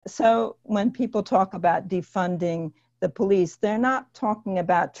So when people talk about defunding the police, they're not talking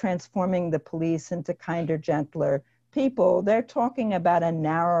about transforming the police into kinder, gentler people. They're talking about a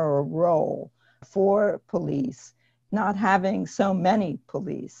narrower role for police, not having so many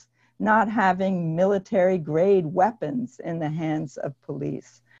police, not having military-grade weapons in the hands of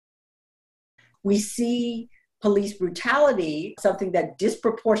police. We see police brutality, something that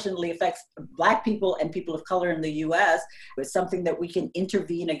disproportionately affects Black people and people of color in the US, is something that we can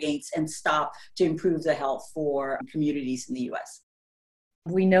intervene against and stop to improve the health for communities in the US.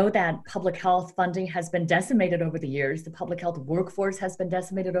 We know that public health funding has been decimated over the years. The public health workforce has been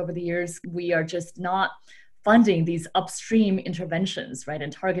decimated over the years. We are just not funding these upstream interventions, right,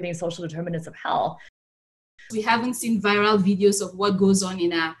 and targeting social determinants of health. We haven't seen viral videos of what goes on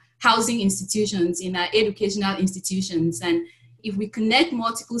in our housing institutions, in our educational institutions. And if we connect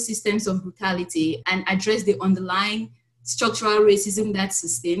multiple systems of brutality and address the underlying structural racism that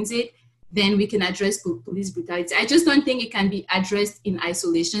sustains it, then we can address police brutality. I just don't think it can be addressed in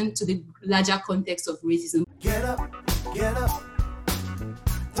isolation to the larger context of racism. Get up.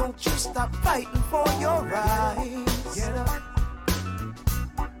 Don't you stop fighting for your rights. Get up.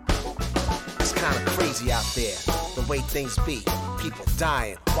 It's kind of crazy out there, the way things be. People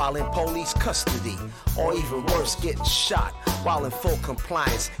dying while in police custody, or even worse, getting shot while in full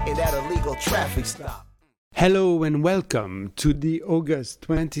compliance in that illegal traffic stop. Hello and welcome to the August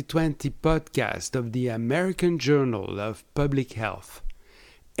 2020 podcast of the American Journal of Public Health.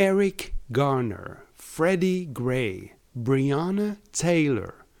 Eric Garner, Freddie Gray, Breonna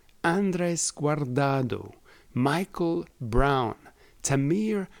Taylor, Andres Guardado, Michael Brown,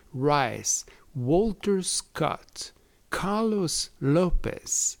 Tamir Rice, Walter Scott, Carlos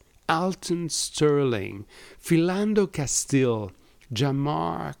Lopez, Alton Sterling, Philando Castile,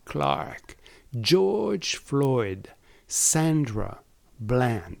 Jamar Clark, George Floyd, Sandra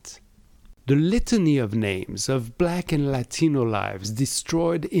Bland. The litany of names of Black and Latino lives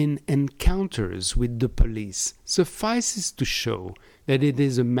destroyed in encounters with the police suffices to show that it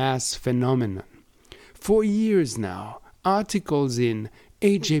is a mass phenomenon. For years now, articles in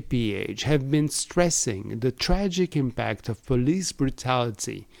AJPH have been stressing the tragic impact of police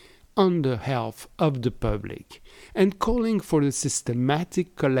brutality on the health of the public and calling for the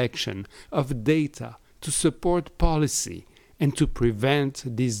systematic collection of data to support policy and to prevent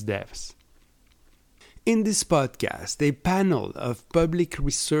these deaths. In this podcast, a panel of public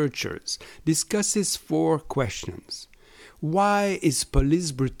researchers discusses 4 questions. Why is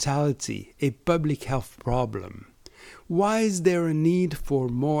police brutality a public health problem? Why is there a need for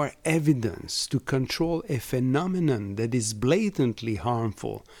more evidence to control a phenomenon that is blatantly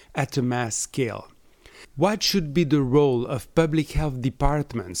harmful at a mass scale? What should be the role of public health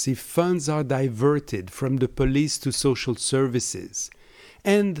departments if funds are diverted from the police to social services?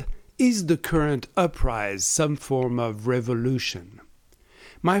 And is the current uprise some form of revolution?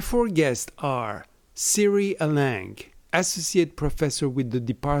 My 4 guests are Siri Alang, Associate Professor with the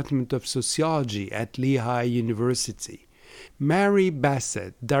Department of Sociology at Lehigh University, Mary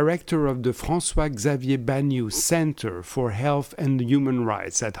Bassett, Director of the François-Xavier Baniou Center for Health and Human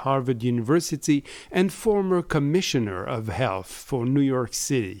Rights at Harvard University and former Commissioner of Health for New York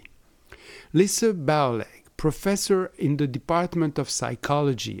City, Lisa Baulig, Professor in the Department of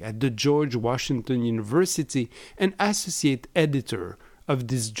Psychology at the George Washington University and Associate Editor of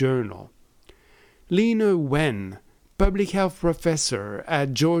this journal, Lena Wen, Public Health Professor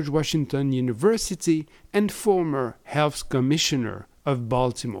at George Washington University and former Health Commissioner of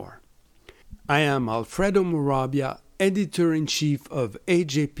Baltimore. I am Alfredo Morabia, Editor-in-Chief of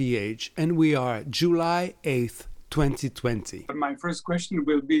AJPH, and we are July 8th, 2020. My first question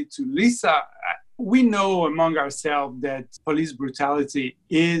will be to Lisa. We know among ourselves that police brutality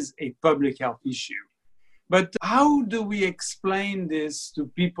is a public health issue. But how do we explain this to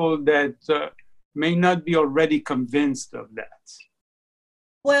people that may not be already convinced of that?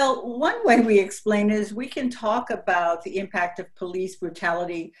 Well, one way we explain is we can talk about the impact of police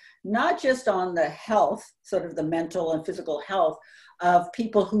brutality, not just on the health, sort of the mental and physical health of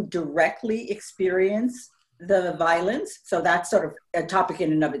people who directly experience the violence. So that's sort of a topic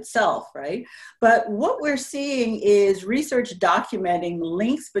in and of itself, right? But what we're seeing is research documenting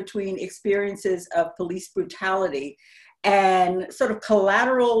links between experiences of police brutality and sort of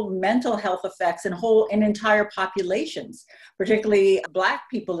collateral mental health effects in whole and entire populations, particularly Black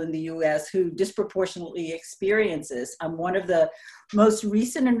people in the US who disproportionately experience this. One of the most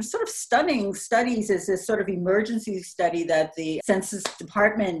recent and sort of stunning studies is this sort of emergency study that the Census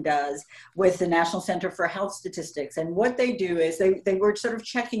Department does with the National Center for Health Statistics. And what they do is they were sort of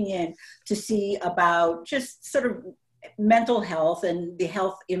checking in to see about just sort of mental health and the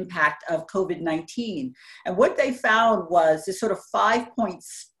health impact of COVID-19. And what they found was this sort of 5-point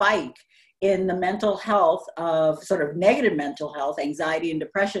spike in the mental health of sort of negative mental health, anxiety and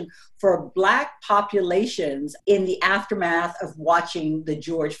depression for Black populations in the aftermath of watching the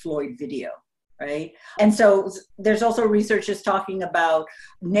George Floyd video, right? And so there's also researchers talking about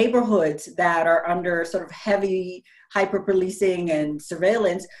neighborhoods that are under sort of heavy hyper-policing and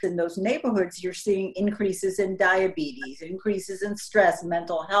surveillance. In those neighborhoods, you're seeing increases in diabetes, increases in stress,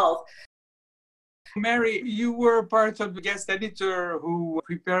 mental health. Mary, you were part of the guest editor who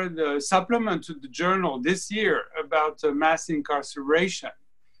prepared a supplement to the journal this year about mass incarceration.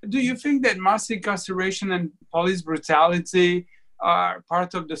 Do you think that mass incarceration and police brutality are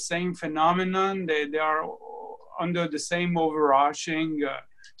part of the same phenomenon? They are under the same overarching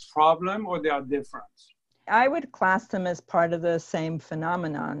problem, or they are different? I would class them as part of the same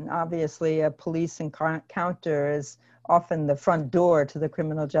phenomenon. Obviously, a police encounter is often the front door to the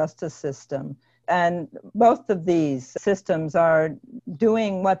criminal justice system. And both of these systems are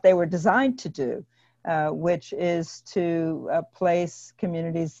doing what they were designed to do, which is to place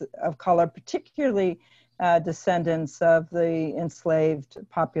communities of color, particularly descendants of the enslaved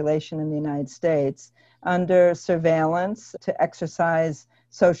population in the United States, under surveillance, to exercise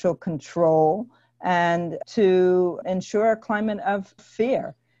social control, and to ensure a climate of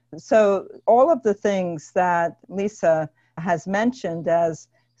fear. So all of the things that Lisa has mentioned as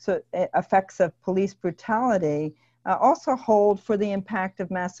effects of police brutality also hold for the impact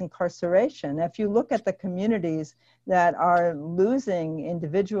of mass incarceration. If you look at the communities that are losing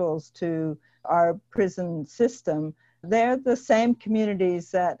individuals to our prison system, they're the same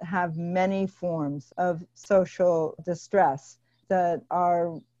communities that have many forms of social distress that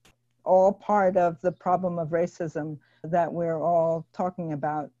are all part of the problem of racism that we're all talking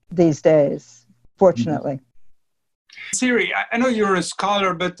about these days, fortunately. Siri, I know you're a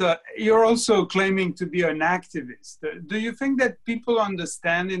scholar, but you're also claiming to be an activist. Do you think that people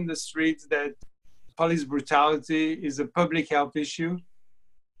understand in the streets that police brutality is a public health issue?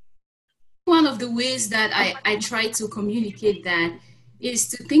 One of the ways that I try to communicate that is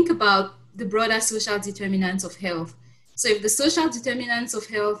to think about the broader social determinants of health. So if the social determinants of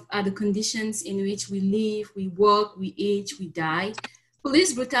health are the conditions in which we live, we work, we age, we die,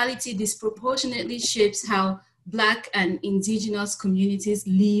 police brutality disproportionately shapes how Black and Indigenous communities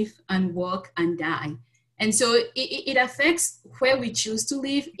live and work and die. And so it affects where we choose to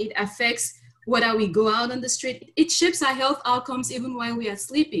live. It affects whether we go out on the street. It shapes our health outcomes even while we are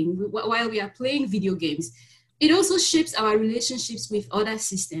sleeping, while we are playing video games. It also shapes our relationships with other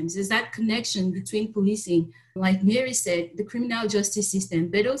systems. There's that connection between policing, like Mary said, the criminal justice system,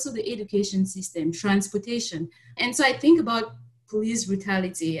 but also the education system, transportation. And so I think about police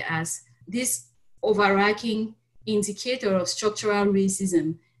brutality as this overarching indicator of structural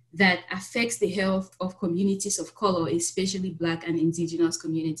racism that affects the health of communities of color, especially Black and Indigenous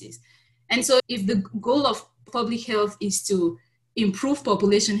communities. And so if the goal of public health is to improve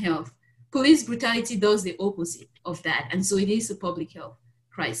population health, police brutality does the opposite of that. And so it is a public health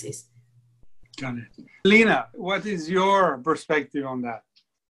crisis. Got it. Lena, what is your perspective on that?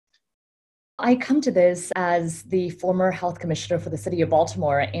 I come to this as the former health commissioner for the city of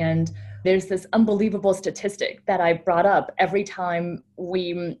Baltimore, and there's this unbelievable statistic that I brought up every time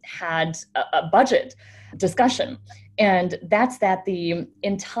we had a budget discussion. And that's that the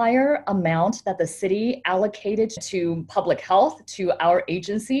entire amount that the city allocated to public health, to our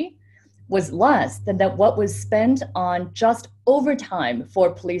agency, was less than what was spent on just overtime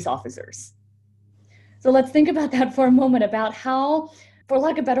for police officers. So let's think about that for a moment, about how, for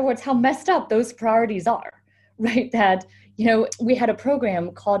lack of better words, how messed up those priorities are, right? That, you know, we had a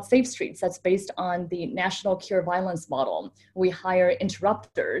program called Safe Streets that's based on the National Cure Violence model. We hire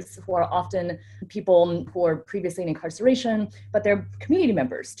interrupters, who are often people who are previously in incarceration, but they're community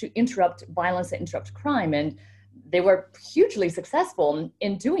members, to interrupt violence and interrupt crime. And they were hugely successful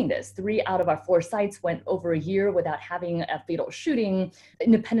in doing this. 3 out of our 4 sites went over a year without having a fatal shooting.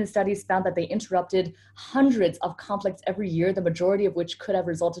 Independent studies found that they interrupted hundreds of conflicts every year, the majority of which could have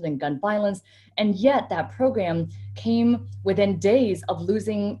resulted in gun violence. And yet that program came within days of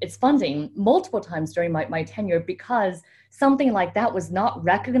losing its funding multiple times during my tenure, because something like that was not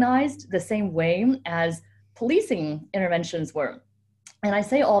recognized the same way as policing interventions were. And I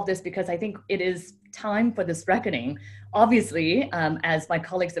say all of this because I think it is time for this reckoning. Obviously, as my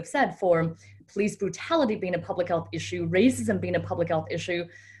colleagues have said, for police brutality being a public health issue, racism being a public health issue,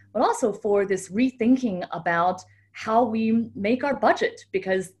 but also for this rethinking about how we make our budget,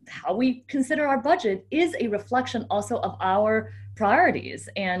 because how we consider our budget is a reflection also of our priorities.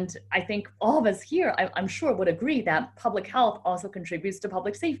 And I think all of us here, I'm sure, would agree that public health also contributes to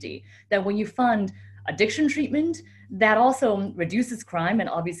public safety. That when you fund addiction treatment, that also reduces crime and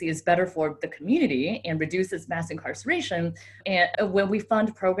obviously is better for the community and reduces mass incarceration. And when we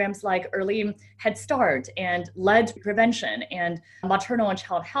fund programs like Early Head Start and lead prevention and maternal and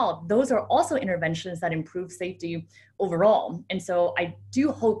child health, those are also interventions that improve safety overall. And so I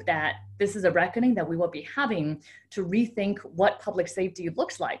do hope that this is a reckoning that we will be having to rethink what public safety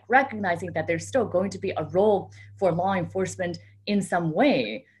looks like, recognizing that there's still going to be a role for law enforcement in some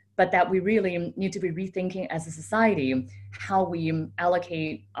way, but that we really need to be rethinking as a society how we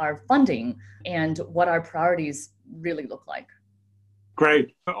allocate our funding and what our priorities really look like.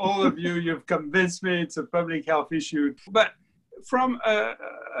 Great. All of you, you've convinced me it's a public health issue. But from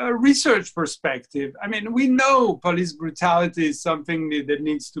a research perspective, I mean, we know police brutality is something that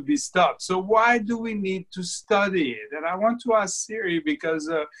needs to be stopped. So why do we need to study it? And I want to ask Siri, because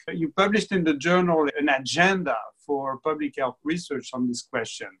you published in the journal an agenda for public health research on this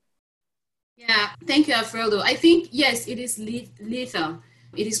question. Yeah, thank you, Alfredo. I think, yes, it is lethal.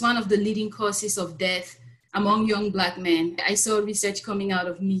 It is one of the leading causes of death among young Black men. I saw research coming out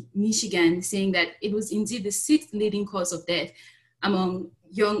of Michigan saying that it was indeed the 6th leading cause of death among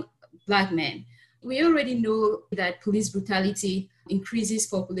young Black men. We already know that police brutality increases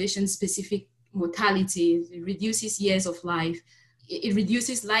population-specific mortality, it reduces years of life, it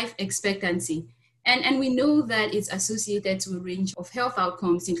reduces life expectancy. And we know that it's associated to a range of health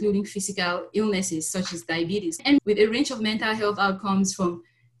outcomes, including physical illnesses such as diabetes, and with a range of mental health outcomes from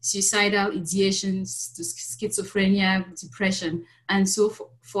suicidal ideations to schizophrenia, depression, and so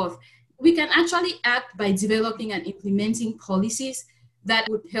forth. We can actually act by developing and implementing policies that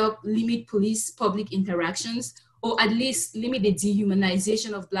would help limit police-public interactions, or at least limit the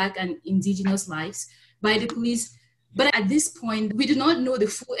dehumanization of Black and Indigenous lives by the police. But at this point, we do not know the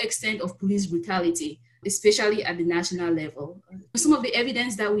full extent of police brutality, especially at the national level. Some of the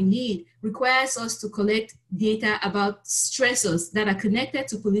evidence that we need requires us to collect data about stressors that are connected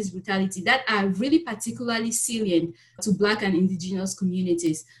to police brutality that are really particularly salient to Black and Indigenous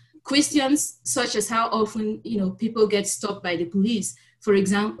communities. Questions such as how often, people get stopped by the police, for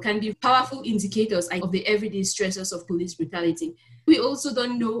example, can be powerful indicators of the everyday stressors of police brutality. We also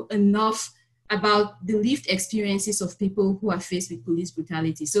don't know enough about the lived experiences of people who are faced with police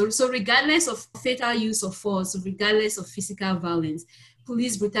brutality. So regardless of fatal use of force, regardless of physical violence,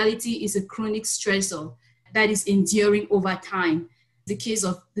 police brutality is a chronic stressor that is enduring over time. The case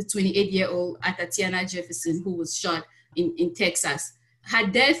of the 28-year-old Atatiana Jefferson, who was shot in Texas. Her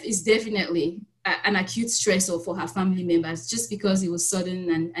death is definitely an acute stressor for her family members, just because it was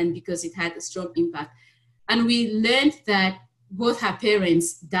sudden and because it had a strong impact. And we learned that both her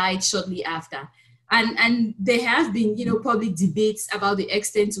parents died shortly after. And there have been, public debates about the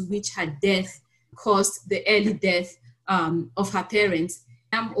extent to which her death caused the early death of her parents.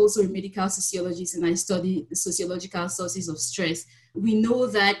 I'm also a medical sociologist and I study the sociological sources of stress. We know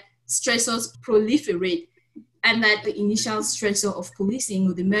that stressors proliferate and that the initial stressor of policing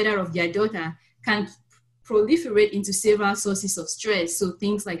or the murder of their daughter can proliferate into several sources of stress. So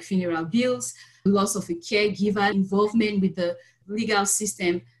things like funeral bills, loss of a caregiver, involvement with the legal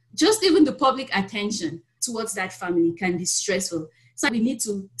system, just even the public attention towards that family can be stressful. So we need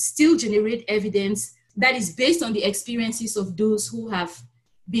to still generate evidence that is based on the experiences of those who have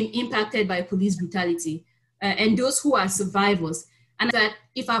been impacted by police brutality and those who are survivors. And that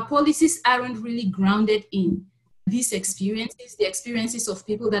if our policies aren't really grounded in these experiences, the experiences of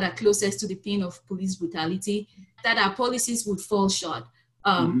people that are closest to the pain of police brutality, that our policies would fall short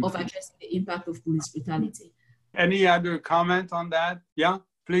of addressing the impact of police brutality. Any other comment on that? Yeah,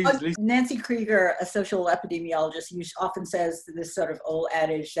 please. Nancy Krieger, a social epidemiologist, often says this sort of old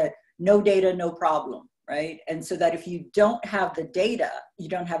adage that no data, no problem, right? And so that if you don't have the data, you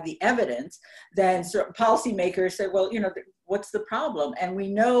don't have the evidence, then policymakers say, well, what's the problem? And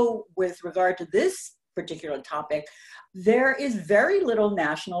we know with regard to this particular topic, there is very little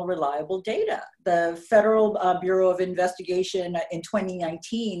national reliable data. The Federal Bureau of Investigation in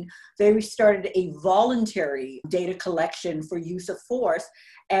 2019, they started a voluntary data collection for use of force.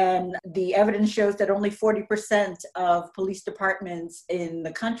 And the evidence shows that only 40% of police departments in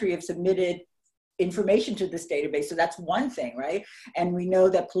the country have submitted information to this database. So that's one thing, right? And we know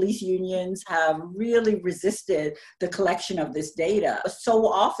that police unions have really resisted the collection of this data. So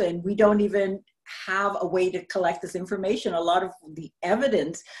often we don't even have a way to collect this information. A lot of the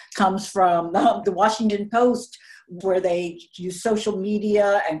evidence comes from the Washington Post where they use social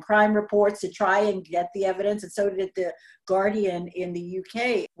media and crime reports to try and get the evidence. And so did the Guardian in the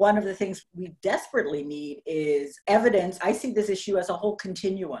UK. One of the things we desperately need is evidence. I see this issue as a whole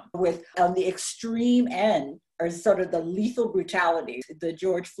continuum with on the extreme end are sort of the lethal brutalities, the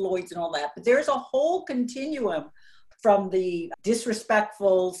George Floyds and all that. But there's a whole continuum from the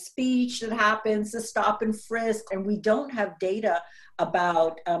disrespectful speech that happens, the stop and frisk, and we don't have data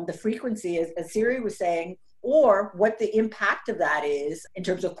about the frequency, as Siri was saying, or what the impact of that is in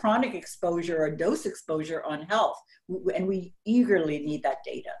terms of chronic exposure or dose exposure on health. And we eagerly need that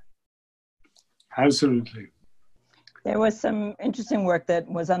data. Absolutely. There was some interesting work that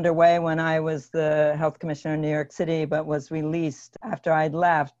was underway when I was the health commissioner in New York City, but was released after I'd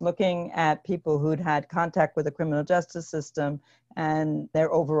left, looking at people who'd had contact with the criminal justice system and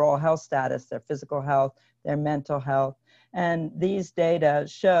their overall health status, their physical health, their mental health. And these data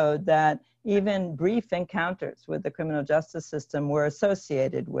showed that even brief encounters with the criminal justice system were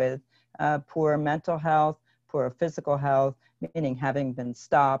associated with poor mental health, poor physical health, meaning having been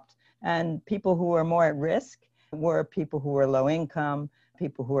stopped, and people who were more at risk were people who were low income,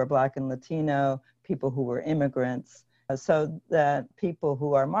 people who were Black and Latino, people who were immigrants, so that people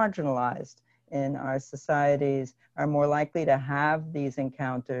who are marginalized in our societies are more likely to have these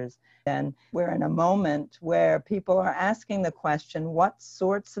encounters. And we're in a moment where people are asking the question, what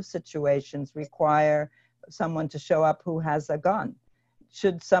sorts of situations require someone to show up who has a gun?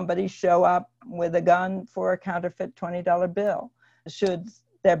 Should somebody show up with a gun for a counterfeit $20 bill? Should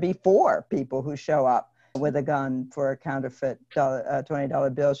there be 4 people who show up with a gun for a counterfeit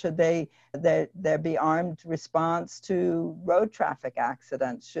 $20 bill? Should there be armed response to road traffic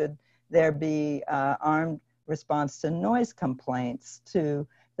accidents? Should there be armed response to noise complaints, to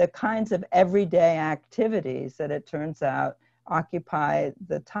the kinds of everyday activities that it turns out occupy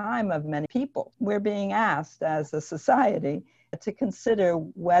the time of many people? We're being asked as a society to consider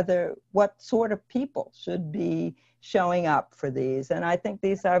what sort of people should be showing up for these. And I think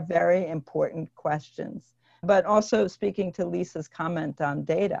these are very important questions. But also, speaking to Lisa's comment on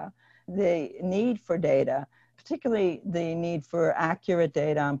data, the need for data, particularly the need for accurate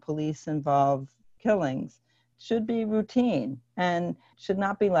data on police-involved killings, should be routine and should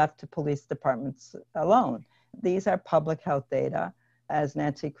not be left to police departments alone. These are public health data, as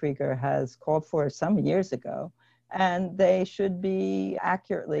Nancy Krieger has called for some years ago, and they should be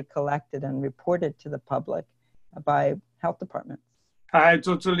accurately collected and reported to the public by health departments. I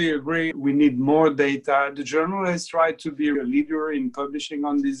totally agree. We need more data. The journal has tried to be a leader in publishing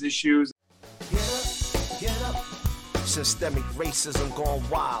on these issues. Get up. Systemic racism gone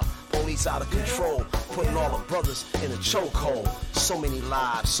wild. Police out of control, putting all the brothers in a chokehold. So many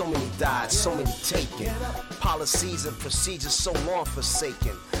lives, so many died, so many taken. Policies and procedures so long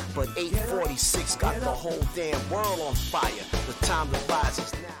forsaken. But 846 got the whole damn world on fire. The time to rise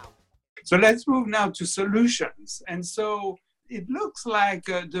is now. So let's move now to solutions. And so it looks like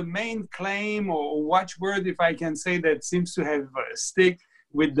the main claim or watchword, if I can say, that seems to have stick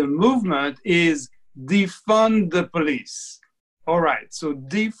with the movement is defund the police. All right, so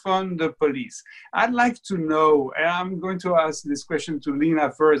defund the police. I'd like to know, and I'm going to ask this question to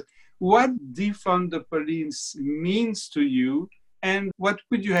Lena first, what defund the police means to you, and what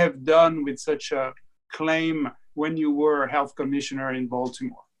would you have done with such a claim when you were health commissioner in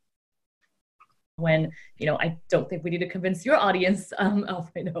Baltimore? When, I don't think we need to convince your audience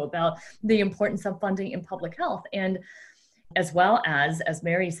about the importance of funding in public health. And as well as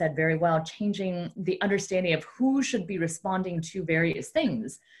Mary said very well, changing the understanding of who should be responding to various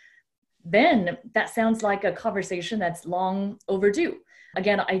things, then that sounds like a conversation that's long overdue.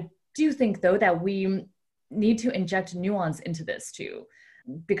 Again, I do think, though, that we need to inject nuance into this, too,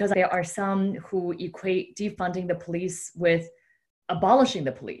 because there are some who equate defunding the police with abolishing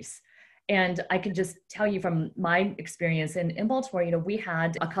the police. And I can just tell you from my experience in Baltimore, we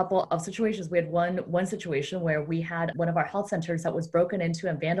had a couple of situations. We had one situation where we had one of our health centers that was broken into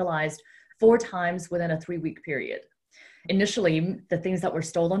and vandalized 4 times within a 3-week period. Initially, the things that were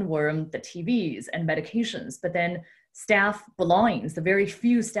stolen were the TVs and medications, but then staff belongings, the very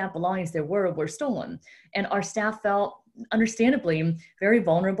few staff belongings there were stolen. And our staff felt, understandably, very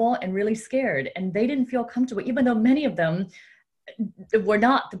vulnerable and really scared. And they didn't feel comfortable, even though many of them were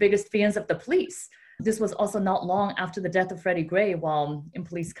not the biggest fans of the police. This was also not long after the death of Freddie Gray while in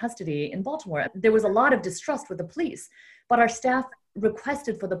police custody in Baltimore. There was a lot of distrust with the police, but our staff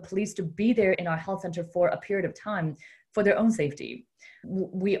requested for the police to be there in our health center for a period of time for their own safety.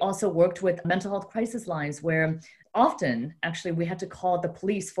 We also worked with mental health crisis lines where often, actually, we had to call the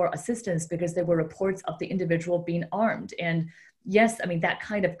police for assistance because there were reports of the individual being armed. And yes, that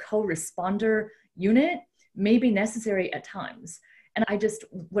kind of co-responder unit may be necessary at times. And I just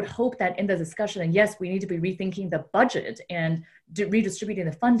would hope that in the discussion, and yes, we need to be rethinking the budget and redistributing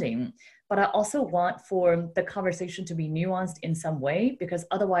the funding, but I also want for the conversation to be nuanced in some way, because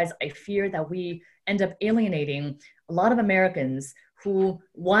otherwise I fear that we end up alienating a lot of Americans who,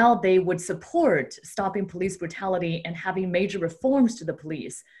 while they would support stopping police brutality and having major reforms to the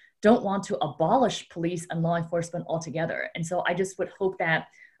police, don't want to abolish police and law enforcement altogether. And so I just would hope that,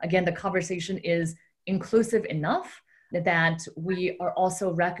 again, the conversation is inclusive enough that we are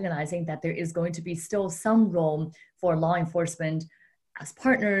also recognizing that there is going to be still some role for law enforcement as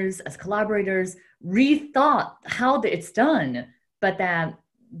partners, as collaborators, rethought how it's done, but that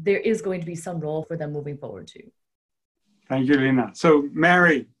there is going to be some role for them moving forward too. Thank you, Lina. So,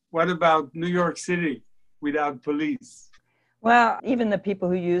 Mary, what about New York City without police? Well, even the people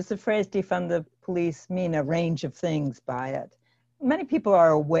who use the phrase defund the police mean a range of things by it. Many people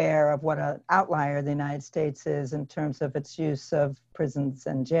are aware of what an outlier the United States is in terms of its use of prisons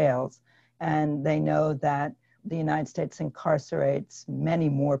and jails. And they know that the United States incarcerates many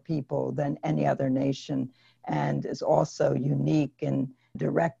more people than any other nation and is also unique in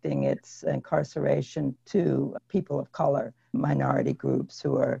directing its incarceration to people of color, minority groups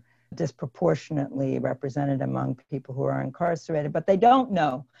who are disproportionately represented among people who are incarcerated. But they don't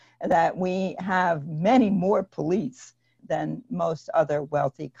know that we have many more police than most other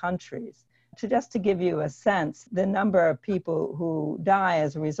wealthy countries. Just to give you a sense, the number of people who die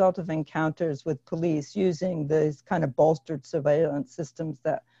as a result of encounters with police using these kind of bolstered surveillance systems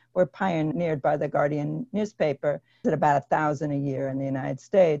that were pioneered by the Guardian newspaper is at about 1,000 a year in the United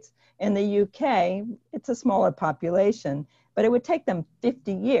States. In the UK, it's a smaller population, but it would take them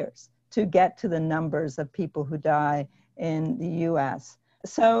 50 years to get to the numbers of people who die in the US.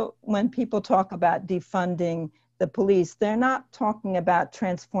 So when people talk about defunding the police, they're not talking about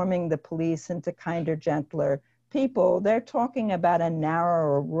transforming the police into kinder, gentler people. They're talking about a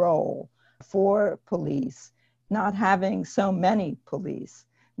narrower role for police, not having so many police,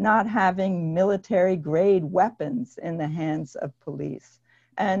 not having military-grade weapons in the hands of police.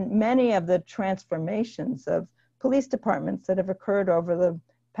 And many of the transformations of police departments that have occurred over the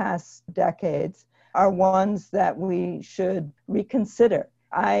past decades are ones that we should reconsider.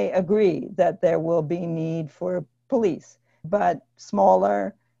 I agree that there will be need for police, but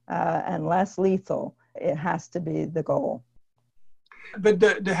smaller and less lethal. It has to be the goal. But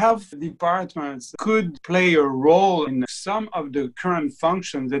the health departments could play a role in some of the current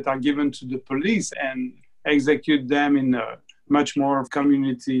functions that are given to the police and execute them in a much more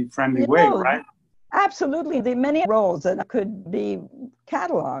community-friendly way, right? Absolutely. The many roles that could be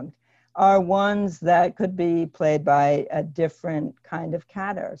cataloged are ones that could be played by a different kind of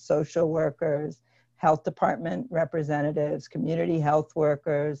cadre, social workers, health department representatives, community health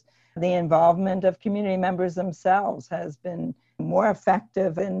workers. The involvement of community members themselves has been more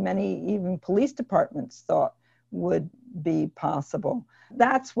effective than many even police departments thought would be possible.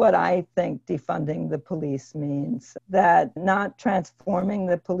 That's what I think defunding the police means, that not transforming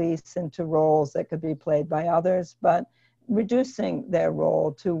the police into roles that could be played by others, but reducing their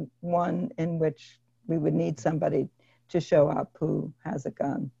role to one in which we would need somebody to show up who has a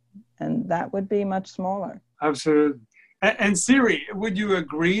gun. And that would be much smaller. Absolutely. And Siri, would you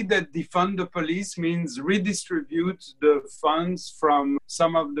agree that defund the police means redistribute the funds from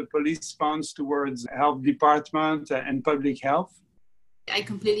some of the police funds towards health department and public health? I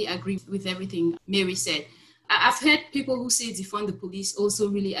completely agree with everything Mary said. I've heard people who say defund the police also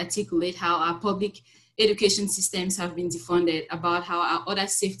really articulate how our public education systems have been defunded, about how our other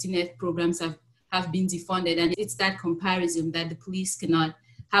safety net programs have been defunded. And it's that comparison that the police cannot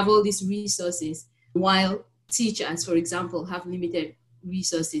have all these resources, while teachers, for example, have limited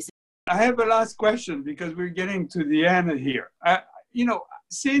resources. I have a last question because we're getting to the end here.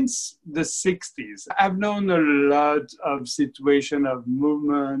 Since the 60s, I've known a lot of situation of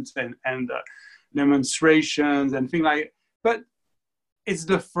movements and demonstrations and things like that. But it's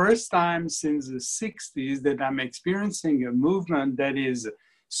the first time since the 60s that I'm experiencing a movement that is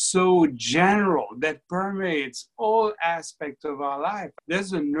so general, that permeates all aspects of our life.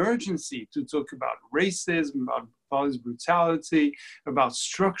 There's an urgency to talk about racism, about police brutality, about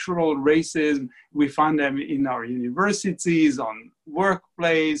structural racism. We find them in our universities, on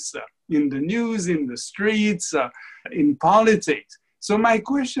workplace, in the news, in the streets, in politics. So my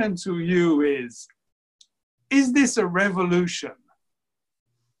question to you is this a revolution?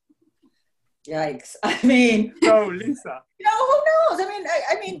 Yikes. I mean, oh, Lisa. Who knows?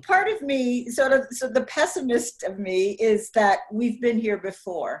 I mean, part of me, so the pessimist of me is that we've been here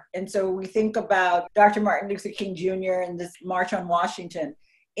before. And so we think about Dr. Martin Luther King Jr. and this March on Washington.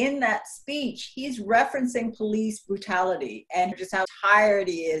 in that speech, he's referencing police brutality and just how tired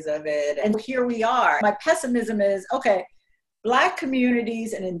he is of it. And here we are. My pessimism is, okay, Black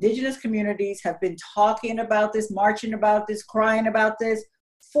communities and Indigenous communities have been talking about this, marching about this, crying about this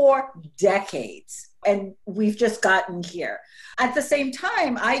for decades. And we've just gotten here. At the same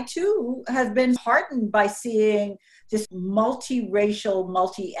time, I too have been heartened by seeing this multiracial,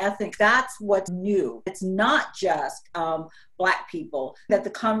 multi-ethnic. That's what's new. It's not just Black people, that the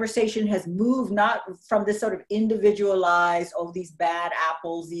conversation has moved not from this sort of individualized, oh, these bad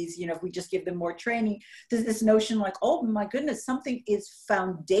apples, these, if we just give them more training, there's this notion like, oh my goodness, something is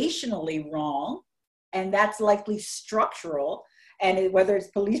foundationally wrong, and that's likely structural. And whether it's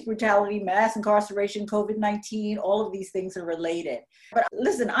police brutality, mass incarceration, COVID-19, all of these things are related. But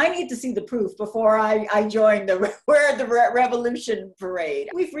listen, I need to see the proof before I join the revolution parade.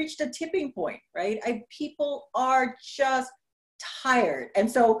 We've reached a tipping point, right? People are just tired. And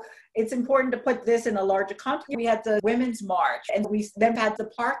so it's important to put this in a larger context. We had the Women's March, and we then had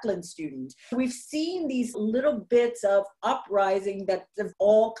the Parkland students. We've seen these little bits of uprising that have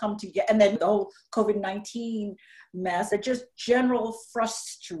all come together. And then the whole COVID-19 mess, just general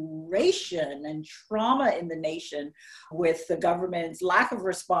frustration and trauma in the nation with the government's lack of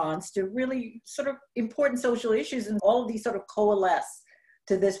response to really sort of important social issues, and all of these sort of coalesce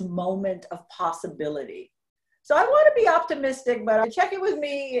to this moment of possibility. So I want to be optimistic, but check it with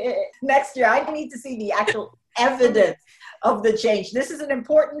me next year. I need to see the actual evidence of the change. This is an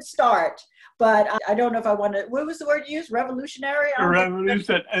important start, but I don't know if I want to, what was the word you used? Revolutionary?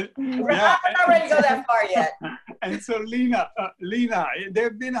 Revolution. I'm not ready to go that far yet. And so Lena, there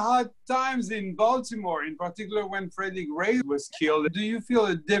have been hard times in Baltimore, in particular when Freddie Gray was killed. Do you feel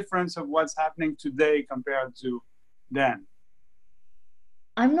a difference of what's happening today compared to then?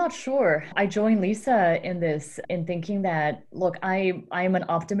 I'm not sure. I join Lisa in this, in thinking that, look, I am an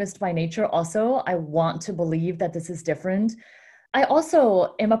optimist by nature also. I want to believe that this is different. I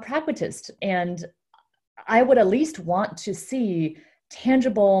also am a pragmatist, and I would at least want to see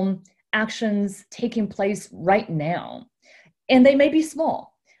tangible actions taking place right now. And they may be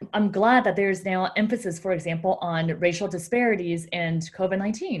small. I'm glad that there's now emphasis, for example, on racial disparities and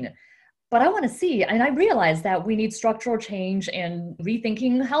COVID-19. But I want to see, and I realize that we need structural change and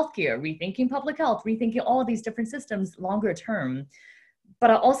rethinking healthcare, rethinking public health, rethinking all of these different systems longer term. But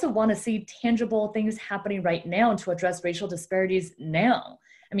I also want to see tangible things happening right now to address racial disparities now.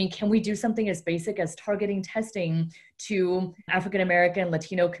 I mean, can we do something as basic as targeting testing to African American,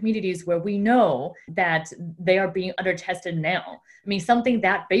 Latino communities where we know that they are being under-tested now? I mean, something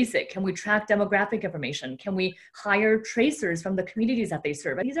that basic. Can we track demographic information? Can we hire tracers from the communities that they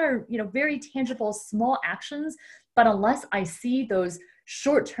serve? These are, very tangible, small actions, but unless I see those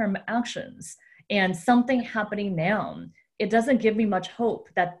short-term actions and something happening now, it doesn't give me much hope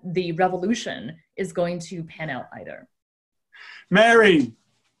that the revolution is going to pan out either. Mary,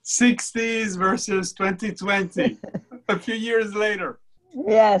 60s versus 2020, a few years later.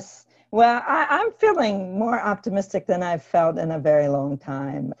 Yes. Well, I'm feeling more optimistic than I've felt in a very long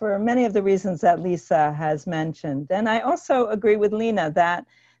time for many of the reasons that Lisa has mentioned. And I also agree with Lena that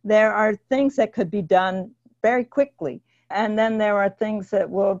there are things that could be done very quickly. And then there are things that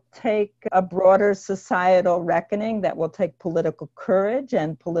will take a broader societal reckoning, that will take political courage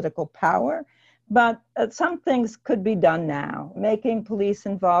and political power. But some things could be done now. Making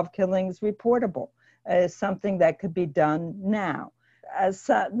police-involved killings reportable is something that could be done now. As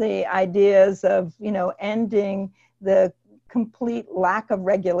the ideas of, ending the complete lack of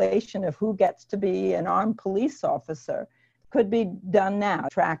regulation of who gets to be an armed police officer could be done now.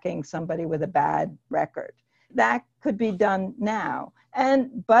 Tracking somebody with a bad record, that could be done now.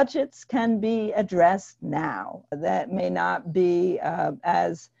 And budgets can be addressed now. That may not be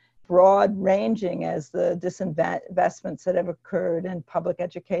as broad-ranging as the disinvestments that have occurred in public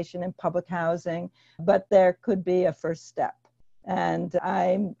education and public housing, but there could be a first step. And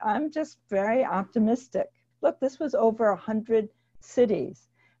I'm just very optimistic. Look, this was over 100 cities,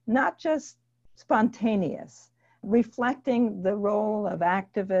 not just spontaneous, reflecting the role of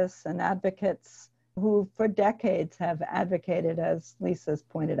activists and advocates who for decades have advocated, as Lisa's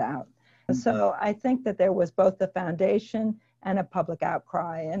pointed out. So I think that there was both the foundation and a public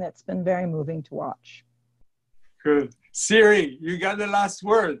outcry, and it's been very moving to watch. Good. Siri, you got the last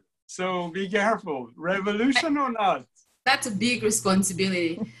word, so be careful. Revolution or not? That's a big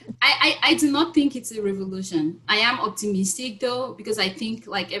responsibility. I do not think it's a revolution. I am optimistic though, because I think,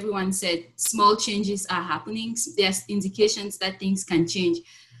 like everyone said, small changes are happening. There's indications that things can change.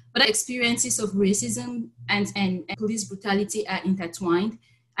 But experiences of racism and police brutality are intertwined,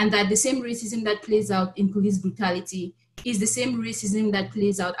 and that the same racism that plays out in police brutality is the same racism that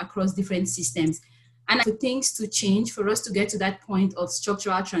plays out across different systems. And for things to change, for us to get to that point of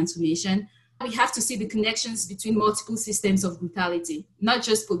structural transformation, we have to see the connections between multiple systems of brutality, not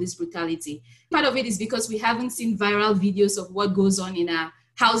just police brutality. Part of it is because we haven't seen viral videos of what goes on in our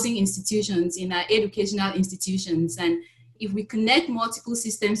housing institutions, in our educational institutions. And if we connect multiple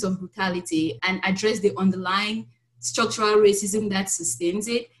systems of brutality and address the underlying structural racism that sustains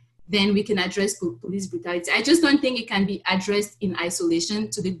it, then we can address police brutality. I just don't think it can be addressed in isolation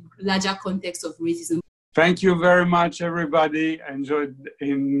to the larger context of racism. Thank you very much, everybody. I enjoyed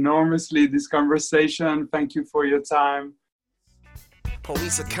enormously this conversation. Thank you for your time.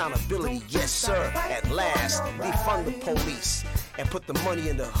 Police accountability, yes sir, at last. Defund the police and put the money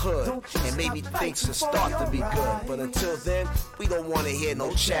in the hood, and maybe things will start to be good. But until then, we don't want to hear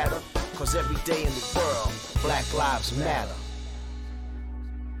no chatter, cause every day in the world, Black Lives Matter.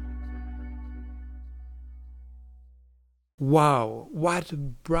 Wow, what a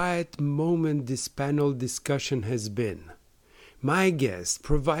bright moment this panel discussion has been. My guests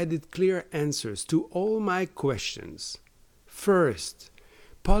provided clear answers to all my questions. First,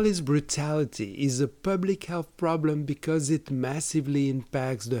 police brutality is a public health problem because it massively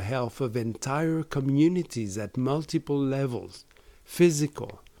impacts the health of entire communities at multiple levels: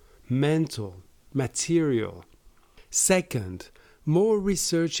 physical, mental, material. Second, more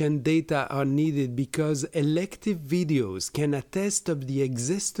research and data are needed because elective videos can attest of the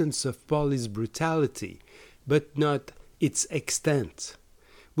existence of police brutality, but not its extent.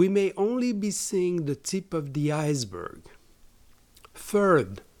 We may only be seeing the tip of the iceberg.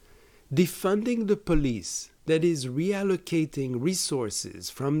 Third, defunding the police, that is, reallocating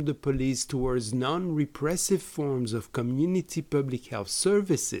resources from the police towards non-repressive forms of community public health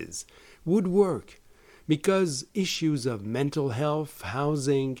services, would work, because issues of mental health,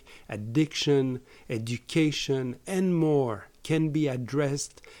 housing, addiction, education, and more can be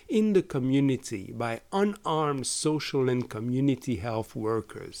addressed in the community by unarmed social and community health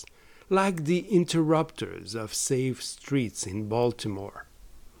workers, like the interrupters of Safe Streets in Baltimore.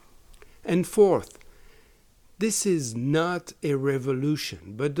 And fourth, this is not a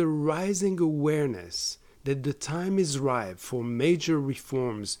revolution, but the rising awareness that the time is ripe for major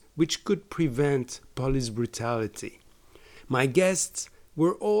reforms which could prevent police brutality. My guests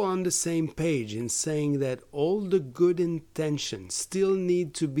were all on the same page in saying that all the good intentions still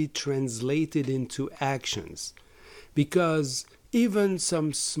need to be translated into actions, because even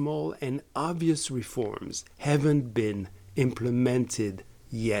some small and obvious reforms haven't been implemented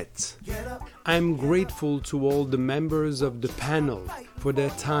yet. I'm grateful to all the members of the panel for their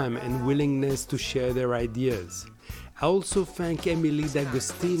time and willingness to share their ideas. I also thank Emily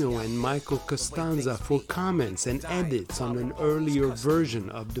D'Agostino and Michael Costanza for comments and edits on an earlier version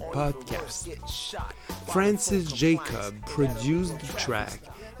of the podcast. Francis Jacob produced the track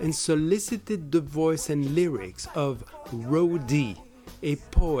and solicited the voice and lyrics of Roddy, a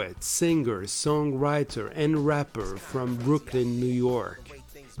poet, singer, songwriter, and rapper from Brooklyn, New York.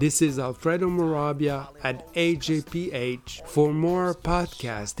 This is Alfredo Morabia at AJPH. For more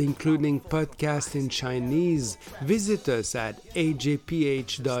podcasts, including podcasts in Chinese, visit us at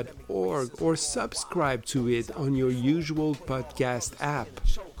ajph.org or subscribe to it on your usual podcast app.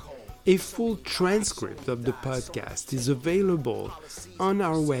 A full transcript of the podcast is available on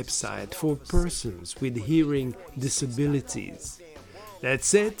our website for persons with hearing disabilities.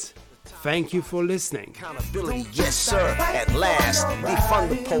 That's it. Thank you for listening. Accountability, yes sir, at last. Defund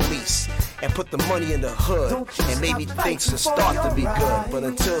the police and put the money in the hood, and maybe things will start to be good. But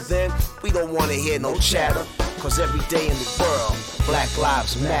until then, we don't want to hear no chatter, cause every day in the world, Black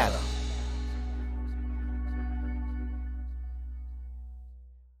Lives Matter.